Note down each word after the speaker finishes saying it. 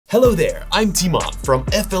Hello there, I'm Timon from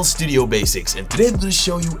FL Studio Basics, and today I'm going to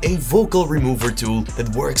show you a vocal remover tool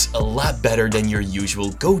that works a lot better than your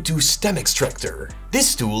usual go-to stem extractor.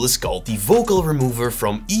 This tool is called the vocal remover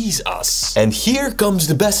from Ease Us. And here comes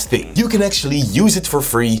the best thing. You can actually use it for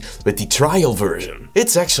free with the trial version.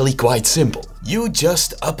 It's actually quite simple. You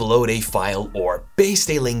just upload a file or paste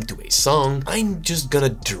a link to a song. I'm just gonna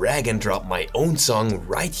drag and drop my own song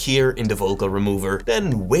right here in the vocal remover,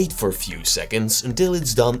 then wait for a few seconds until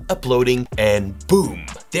it's done uploading, and boom!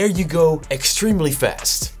 There you go, extremely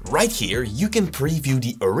fast. Right here you can preview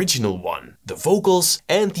the original one, the vocals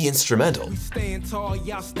and the instrumental. We stand tall,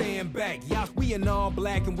 y'all stand back. Y'all, we in all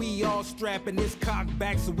black and we all strapping this cock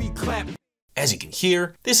back, so we clap. As you can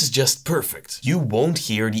hear, this is just perfect. You won't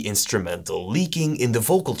hear the instrumental leaking in the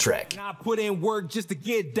vocal track. I put in work just to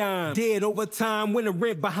get done. Dead over time, when the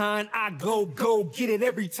rent behind, I go get it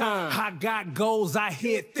every time. I got goals, I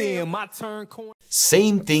hit them, I turn corner.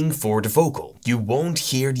 Same thing for the vocal. You won't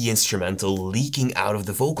hear the instrumental leaking out of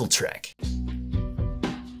the vocal track.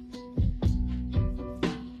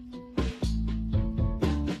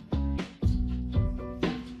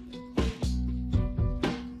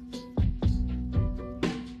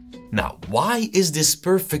 Now, why is this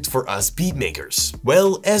perfect for us beatmakers?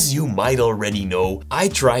 Well, as you might already know, I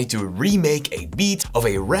try to remake a beat of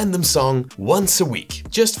a random song once a week,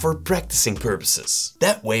 just for practicing purposes.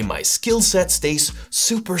 That way my skill set stays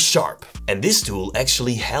super sharp. And this tool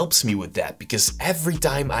actually helps me with that, because every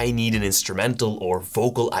time I need an instrumental or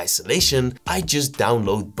vocal isolation, I just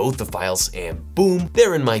download both the files and boom,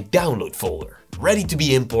 they're in my download folder, ready to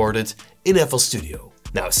be imported in FL Studio.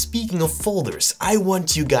 Now, speaking of folders, I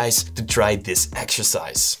want you guys to try this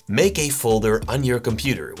exercise. Make a folder on your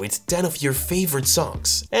computer with 10 of your favorite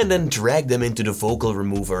songs and then drag them into the vocal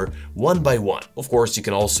remover one by one. Of course, you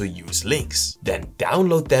can also use links. Then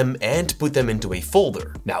download them and put them into a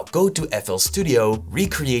folder. Now go to FL Studio,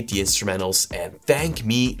 recreate the instrumentals, and thank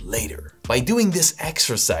me later. By doing this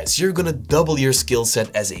exercise, you're gonna double your skill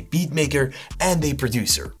set as a beatmaker and a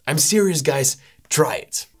producer. I'm serious, guys. Try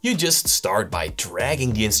it. You just start by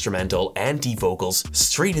dragging the instrumental and the vocals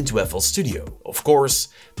straight into FL Studio. Of course,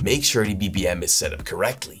 make sure the BPM is set up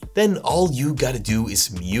correctly. Then all you gotta do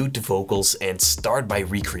is mute the vocals and start by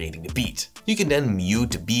recreating the beat. You can then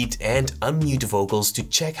mute the beat and unmute the vocals to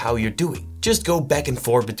check how you're doing. Just go back and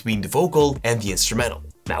forth between the vocal and the instrumental.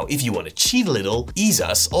 Now, if you want to cheat a little, Ease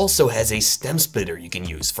Us also has a stem splitter you can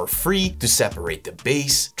use for free to separate the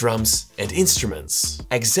bass, drums, and instruments.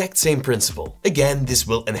 Exact same principle. Again, this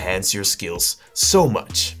will enhance your skills so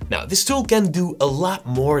much. Now, this tool can do a lot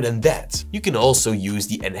more than that. You can also use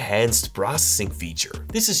the enhanced processing feature.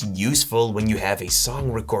 This is useful when you have a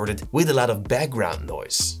song recorded with a lot of background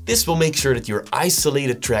noise. This will make sure that your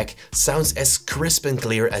isolated track sounds as crisp and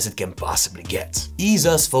clear as it can possibly get. Ease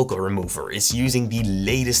Us Vocal Remover is using the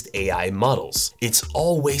latest AI models. It's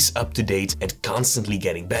always up to date and constantly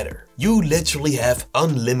getting better. You literally have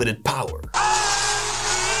unlimited power.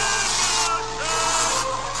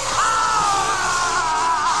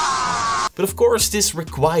 But of course, this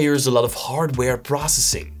requires a lot of hardware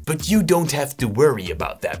processing. But you don't have to worry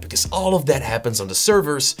about that, because all of that happens on the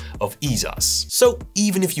servers of Ease Us. So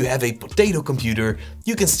even if you have a potato computer,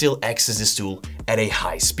 you can still access this tool at a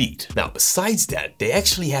high speed. Now, besides that, they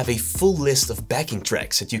actually have a full list of backing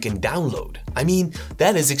tracks that you can download. I mean,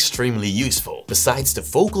 that is extremely useful. Besides the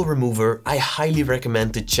vocal remover, I highly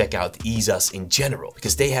recommend to check out Ease Us in general,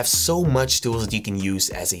 because they have so much tools that you can use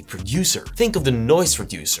as a producer. Think of the noise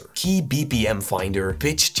reducer, key BPM finder,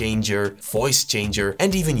 pitch changer, voice changer,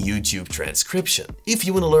 and even YouTube transcription. If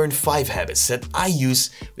you want to learn 5 habits that I use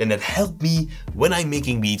and that help me when I'm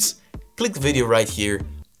making beats, click the video right here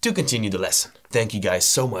to continue the lesson. Thank you guys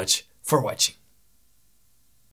so much for watching.